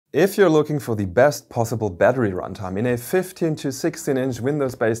If you're looking for the best possible battery runtime in a 15 to 16-inch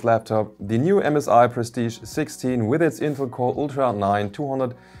Windows-based laptop, the new MSI Prestige 16 with its Intel Core Ultra 9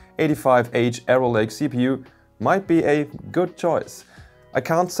 285H Arrow Lake CPU might be a good choice. I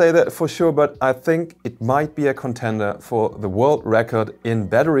can't say that for sure, but I think it might be a contender for the world record in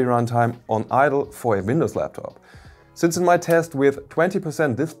battery runtime on idle for a Windows laptop. Since in my test with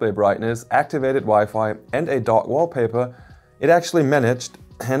 20% display brightness, activated Wi-Fi and a dark wallpaper, it actually managed,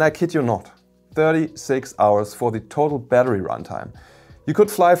 and I kid you not, 36 hours for the total battery runtime. You could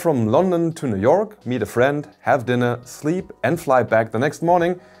fly from London to New York, meet a friend, have dinner, sleep and fly back the next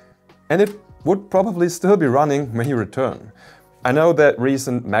morning, and it would probably still be running when you return. I know that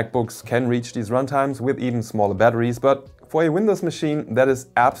recent MacBooks can reach these runtimes with even smaller batteries, but for a Windows machine that is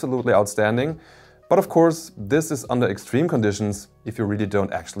absolutely outstanding. But of course, this is under extreme conditions if you really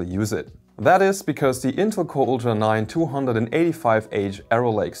don't actually use it. That is because the Intel Core Ultra 9 285H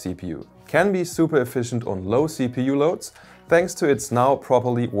Arrow Lake CPU can be super efficient on low CPU loads thanks to its now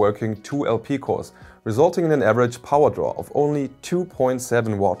properly working 2 LP cores, resulting in an average power draw of only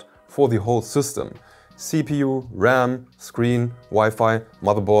 2.7 watt for the whole system. CPU, RAM, screen, Wi-Fi,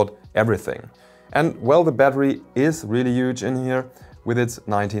 motherboard, everything. And well, the battery is really huge in here with its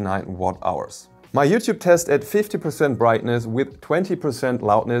 99 watt hours. My YouTube test at 50% brightness with 20%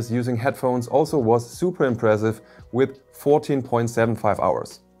 loudness using headphones also was super impressive with 14.75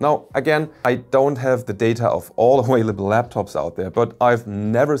 hours. Now, again, I don't have the data of all available laptops out there, but I've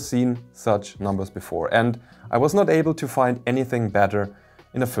never seen such numbers before, and I was not able to find anything better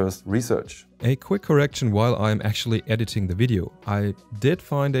in a first research. A quick correction while I'm actually editing the video. I did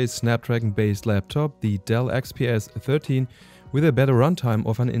find a Snapdragon-based laptop, the Dell XPS 13, with a better runtime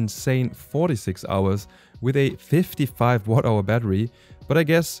of an insane 46 hours with a 55 watt-hour battery, but I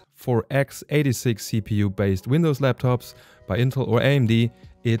guess for x86 CPU-based Windows laptops by Intel or AMD,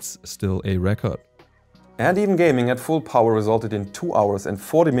 it's still a record. And even gaming at full power resulted in 2 hours and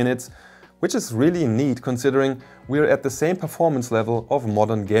 40 minutes, which is really neat considering we're at the same performance level of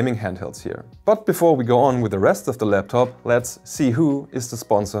modern gaming handhelds here. But before we go on with the rest of the laptop, let's see who is the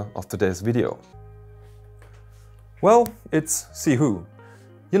sponsor of today's video. Well, it's Sihoo.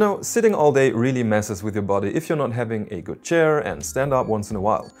 You know, sitting all day really messes with your body if you're not having a good chair and stand up once in a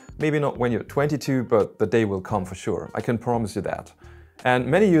while. Maybe not when you're 22, but the day will come for sure, I can promise you that. And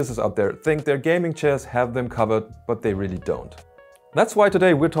many users out there think their gaming chairs have them covered, but they really don't. That's why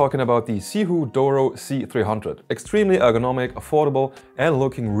today we're talking about the Sihoo Doro C300. Extremely ergonomic, affordable and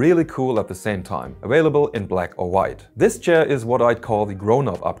looking really cool at the same time. Available in black or white. This chair is what I'd call the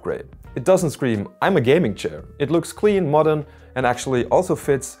grown-up upgrade. It doesn't scream, I'm a gaming chair. It looks clean, modern and actually also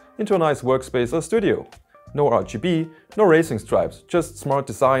fits into a nice workspace or studio. No RGB, no racing stripes, just smart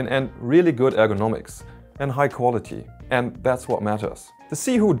design and really good ergonomics. And high quality. And that's what matters. The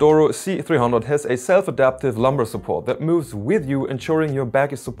Sihoo Doro C300 has a self-adaptive lumbar support that moves with you, ensuring your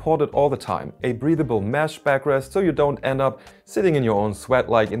back is supported all the time. A breathable mesh backrest so you don't end up sitting in your own sweat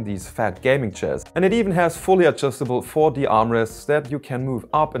like in these fat gaming chairs. And it even has fully adjustable 4D armrests that you can move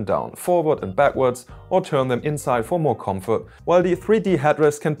up and down, forward and backwards, or turn them inside for more comfort, while the 3D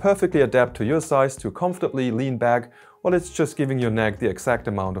headrest can perfectly adapt to your size to comfortably lean back, while it's just giving your neck the exact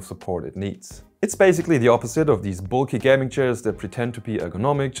amount of support it needs. It's basically the opposite of these bulky gaming chairs that pretend to be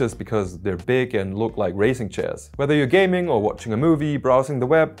ergonomic just because they're big and look like racing chairs. Whether you're gaming or watching a movie, browsing the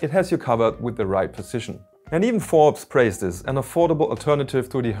web, it has you covered with the right position. And even Forbes praised this, an affordable alternative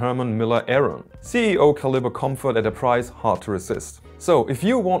to the Herman Miller Aeron. CEO caliber comfort at a price hard to resist. So if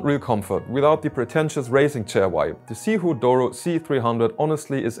you want real comfort without the pretentious racing chair vibe, the Sihoo Doro C300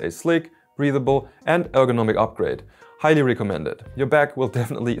 honestly is a slick, breathable and ergonomic upgrade. Highly recommended. Your back will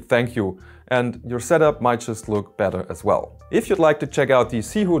definitely thank you and your setup might just look better as well. If you'd like to check out the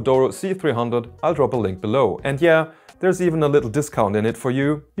Sihoo Doro C300, I'll drop a link below. And yeah, there's even a little discount in it for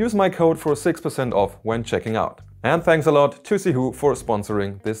you. Use my code for 6% off when checking out. And thanks a lot to Sihoo for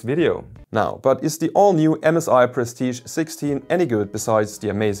sponsoring this video. Now, but is the all-new MSI Prestige 16 any good besides the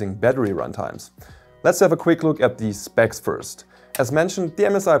amazing battery runtimes? Let's have a quick look at the specs first. As mentioned, the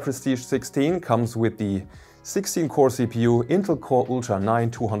MSI Prestige 16 comes with the 16-core CPU Intel Core Ultra 9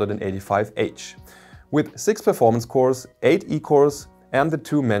 285H with 6 performance cores, 8 E-cores and the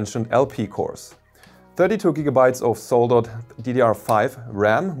 2 mentioned LP cores. 32 GB of soldered DDR5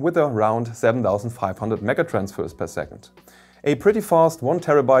 RAM with around 7500 megatransfers per second. A pretty fast 1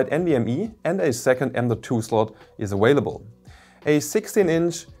 TB NVMe and a second M.2 slot is available. A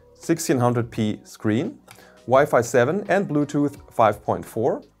 16-inch 1600p screen, Wi-Fi 7 and Bluetooth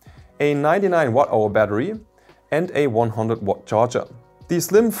 5.4, a 99 watt-hour battery and a 100 watt charger. The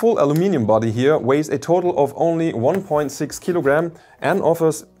slim full aluminum body here weighs a total of only 1.6 kg and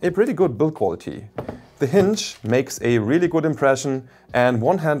offers a pretty good build quality. The hinge makes a really good impression and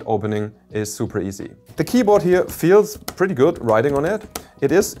one-hand opening is super easy. The keyboard here feels pretty good writing on it.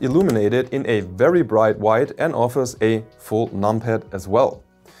 It is illuminated in a very bright white and offers a full numpad as well.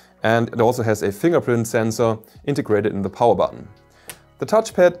 And it also has a fingerprint sensor integrated in the power button. The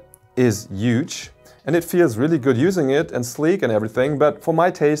touchpad is huge and it feels really good using it and sleek and everything, but for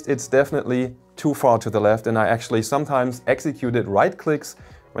my taste it's definitely too far to the left and I actually sometimes executed right clicks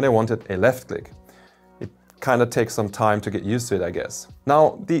when I wanted a left click. Kind of takes some time to get used to it, I guess.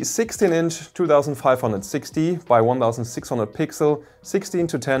 Now, the 16-inch 2560 by 1600 pixel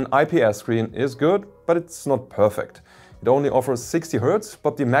 16:10 IPS screen is good, but it's not perfect. It only offers 60 Hz,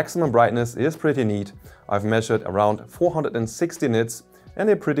 but the maximum brightness is pretty neat. I've measured around 460 nits and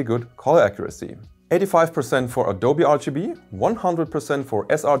a pretty good color accuracy. 85% for Adobe RGB, 100% for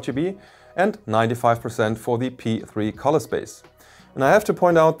sRGB and 95% for the P3 color space. And I have to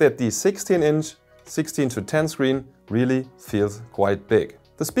point out that the 16-inch 16:10 screen really feels quite big.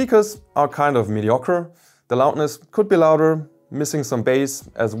 The speakers are kind of mediocre. The loudness could be louder, missing some bass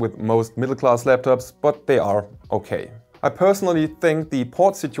as with most middle-class laptops, but they are okay. I personally think the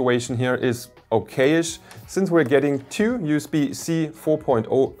port situation here is okayish, since we're getting two USB-C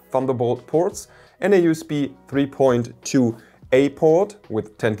 4.0 Thunderbolt ports and a USB 3.2A port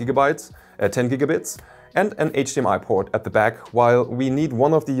with 10 gigabits and an HDMI port at the back, while we need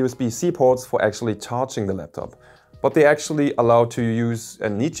one of the USB-C ports for actually charging the laptop. But they actually allow to use a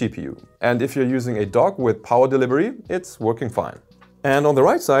neat GPU. And if you're using a dock with power delivery, it's working fine. And on the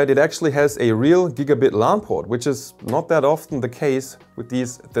right side, it actually has a real gigabit LAN port, which is not that often the case with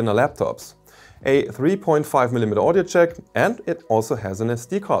these thinner laptops. A 3.5mm audio jack, and it also has an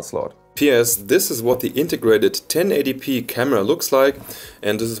SD card slot. P.S. This is what the integrated 1080p camera looks like,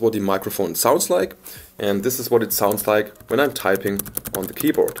 and this is what the microphone sounds like, and this is what it sounds like when I'm typing on the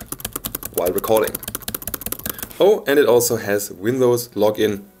keyboard while recording. Oh, and it also has Windows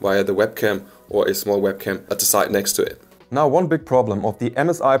login via the webcam or a small webcam at the side next to it. Now, one big problem of the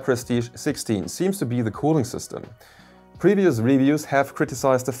MSI Prestige 16 seems to be the cooling system. Previous reviews have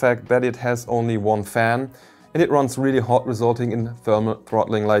criticized the fact that it has only one fan and it runs really hot, resulting in thermal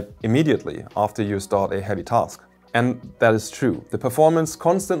throttling like immediately after you start a heavy task. And that is true. The performance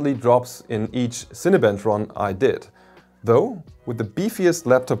constantly drops in each Cinebench run I did. Though, with the beefiest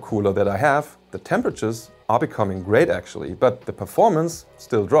laptop cooler that I have, the temperatures are becoming great actually, but the performance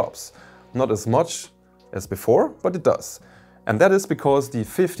still drops. Not as much as before, but it does. And that is because the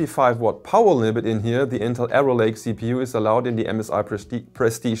 55-watt power limit in here, the Intel Arrow Lake CPU, is allowed in the MSI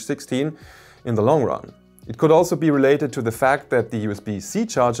Prestige 16 in the long run. It could also be related to the fact that the USB-C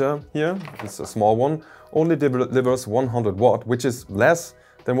charger here, it's a small one, only delivers 100 watt, which is less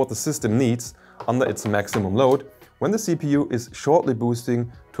than what the system needs under its maximum load when the CPU is shortly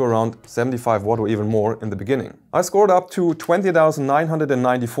boosting to around 75 watt or even more in the beginning. I scored up to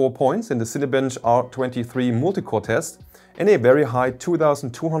 20,994 points in the Cinebench R23 multi-core test and a very high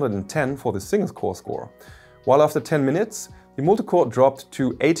 2,210 for the single-core score. While after 10 minutes, the multi-core dropped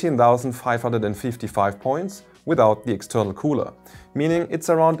to 18,555 points without the external cooler, meaning it's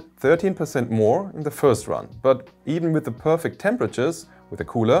around 13% more in the first run. But even with the perfect temperatures with the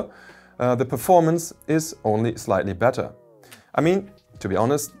cooler, the performance is only slightly better. I mean, to be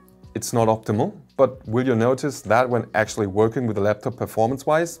honest, it's not optimal, but will you notice that when actually working with the laptop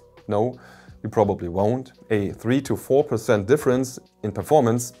performance-wise? No, you probably won't. A 3 to 4% difference in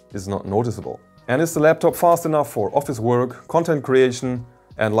performance is not noticeable. And is the laptop fast enough for office work, content creation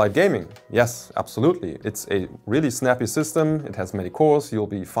and light gaming? Yes, absolutely. It's a really snappy system, it has many cores, you'll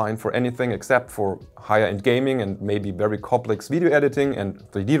be fine for anything except for higher-end gaming and maybe very complex video editing and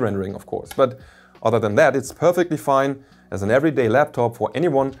 3D rendering, of course. But other than that, it's perfectly fine as an everyday laptop for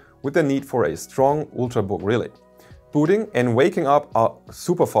anyone with the need for a strong ultrabook really. Booting and waking up are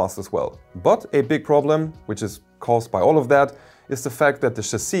super fast as well. But a big problem, which is caused by all of that, is the fact that the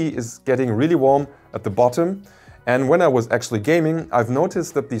chassis is getting really warm at the bottom. And when I was actually gaming, I've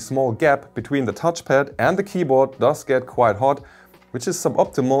noticed that the small gap between the touchpad and the keyboard does get quite hot, which is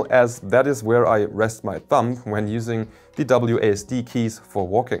suboptimal as that is where I rest my thumb when using the WASD keys for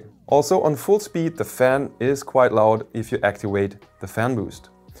walking. Also, on full speed, the fan is quite loud if you activate the fan boost.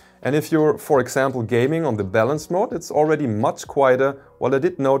 And if you're, for example, gaming on the balanced mode, it's already much quieter, while I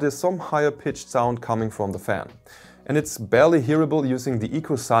did notice some higher pitched sound coming from the fan. And it's barely hearable using the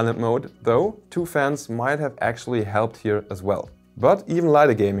Eco Silent mode, though two fans might have actually helped here as well. But even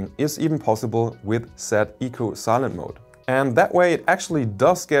lighter gaming is even possible with said Eco Silent mode. And that way it actually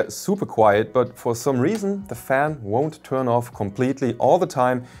does get super quiet, but for some reason the fan won't turn off completely all the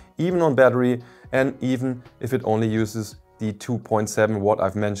time, even on battery, and even if it only uses the 2.7 watt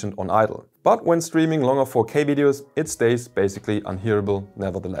I've mentioned on idle. But when streaming longer 4K videos, it stays basically unhearable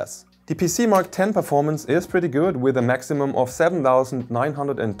nevertheless. The PC Mark X performance is pretty good, with a maximum of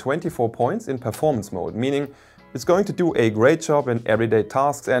 7,924 points in performance mode, meaning it's going to do a great job in everyday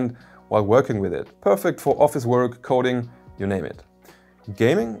tasks and while working with it. Perfect for office work, coding, you name it.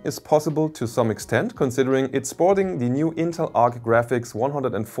 Gaming is possible to some extent, considering it's sporting the new Intel Arc Graphics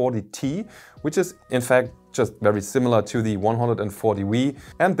 140T, which is in fact just very similar to the 140W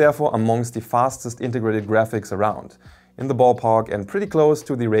and therefore amongst the fastest integrated graphics around. In the ballpark and pretty close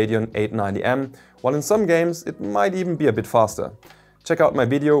to the Radeon 890M, while in some games it might even be a bit faster. Check out my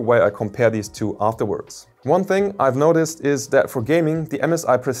video where I compare these two afterwards. One thing I've noticed is that for gaming, the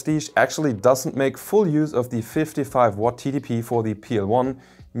MSI Prestige actually doesn't make full use of the 55 watt TDP for the PL1,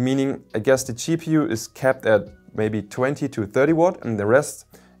 meaning I guess the GPU is capped at maybe 20 to 30 watt and the rest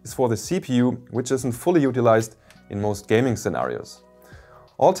is for the CPU, which isn't fully utilized in most gaming scenarios.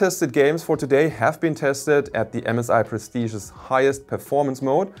 All tested games for today have been tested at the MSI Prestige's highest performance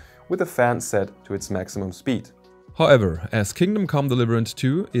mode with a fan set to its maximum speed. However, as Kingdom Come Deliverance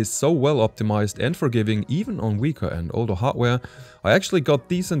 2 is so well optimized and forgiving even on weaker and older hardware, I actually got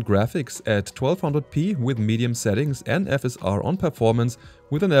decent graphics at 1200p with medium settings and FSR on performance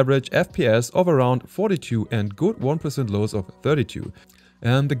with an average FPS of around 42 and good 1% lows of 32.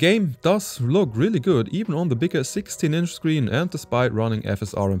 And the game does look really good even on the bigger 16-inch screen and despite running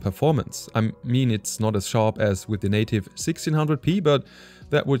FSR and performance. I mean, it's not as sharp as with the native 1600p, but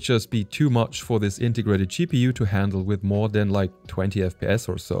that would just be too much for this integrated GPU to handle with more than like 20 FPS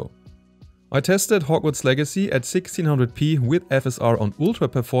or so. I tested Hogwarts Legacy at 1600p with FSR on ultra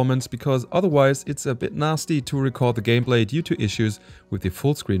performance because otherwise it's a bit nasty to record the gameplay due to issues with the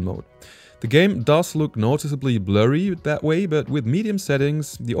full screen mode. The game does look noticeably blurry that way, but with medium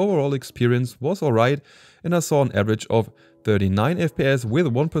settings the overall experience was alright and I saw an average of 39 FPS with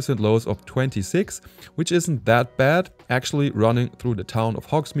 1% lows of 26, which isn't that bad, actually running through the town of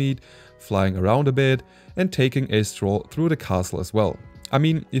Hogsmeade, flying around a bit and taking a stroll through the castle as well. I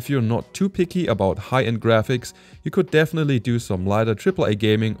mean, if you're not too picky about high-end graphics, you could definitely do some lighter AAA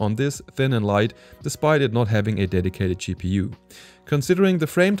gaming on this thin and light, despite it not having a dedicated GPU. Considering the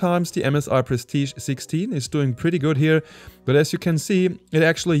frame times, the MSI Prestige 16 is doing pretty good here, but as you can see, it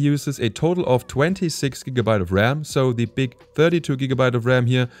actually uses a total of 26GB of RAM, so the big 32GB of RAM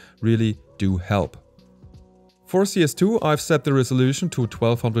here really do help. For CS2, I've set the resolution to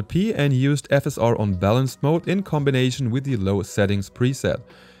 1200p and used FSR on balanced mode in combination with the low settings preset.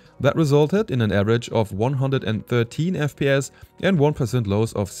 That resulted in an average of 113 FPS and 1%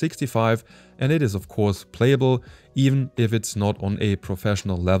 lows of 65, and it is of course playable even if it's not on a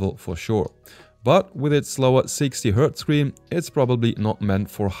professional level for sure. But with its slower 60Hz screen, it's probably not meant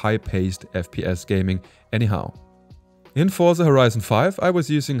for high-paced FPS gaming anyhow. In Forza Horizon 5, I was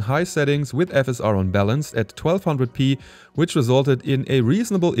using high settings with FSR on balanced at 1200p, which resulted in a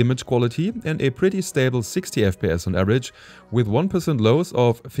reasonable image quality and a pretty stable 60 FPS on average, with 1% lows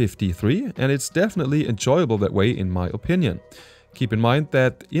of 53, and it's definitely enjoyable that way in my opinion. Keep in mind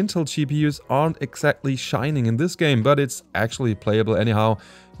that Intel GPUs aren't exactly shining in this game, but it's actually playable anyhow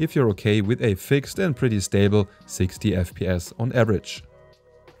if you're okay with a fixed and pretty stable 60 FPS on average.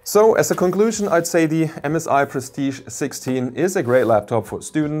 So, as a conclusion, I'd say the MSI Prestige 16 is a great laptop for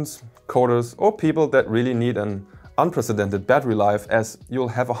students, coders, or people that really need an unprecedented battery life, as you'll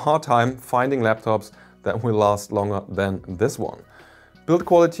have a hard time finding laptops that will last longer than this one. Build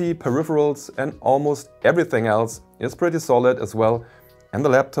quality, peripherals, and almost everything else is pretty solid as well, and the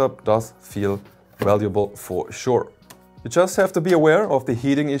laptop does feel valuable for sure. You just have to be aware of the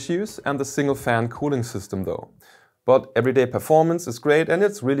heating issues and the single fan cooling system though. But everyday performance is great and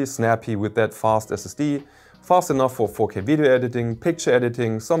it's really snappy with that fast SSD, fast enough for 4K video editing, picture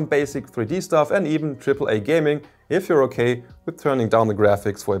editing, some basic 3D stuff and even AAA gaming if you're okay with turning down the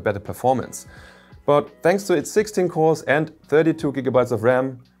graphics for a better performance. But thanks to its 16 cores and 32GB of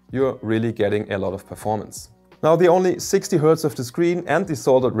RAM, you're really getting a lot of performance. Now the only 60Hz of the screen and the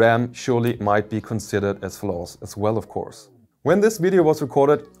soldered RAM surely might be considered as flaws as well, of course. When this video was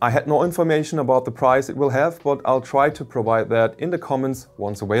recorded, I had no information about the price it will have, but I'll try to provide that in the comments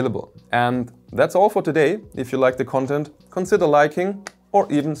once available. And that's all for today. If you like the content, consider liking or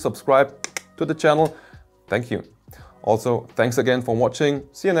even subscribe to the channel. Thank you. Also, thanks again for watching.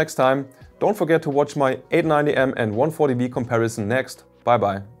 See you next time. Don't forget to watch my 890M and 140V comparison next. Bye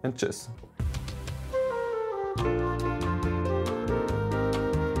bye and tschüss.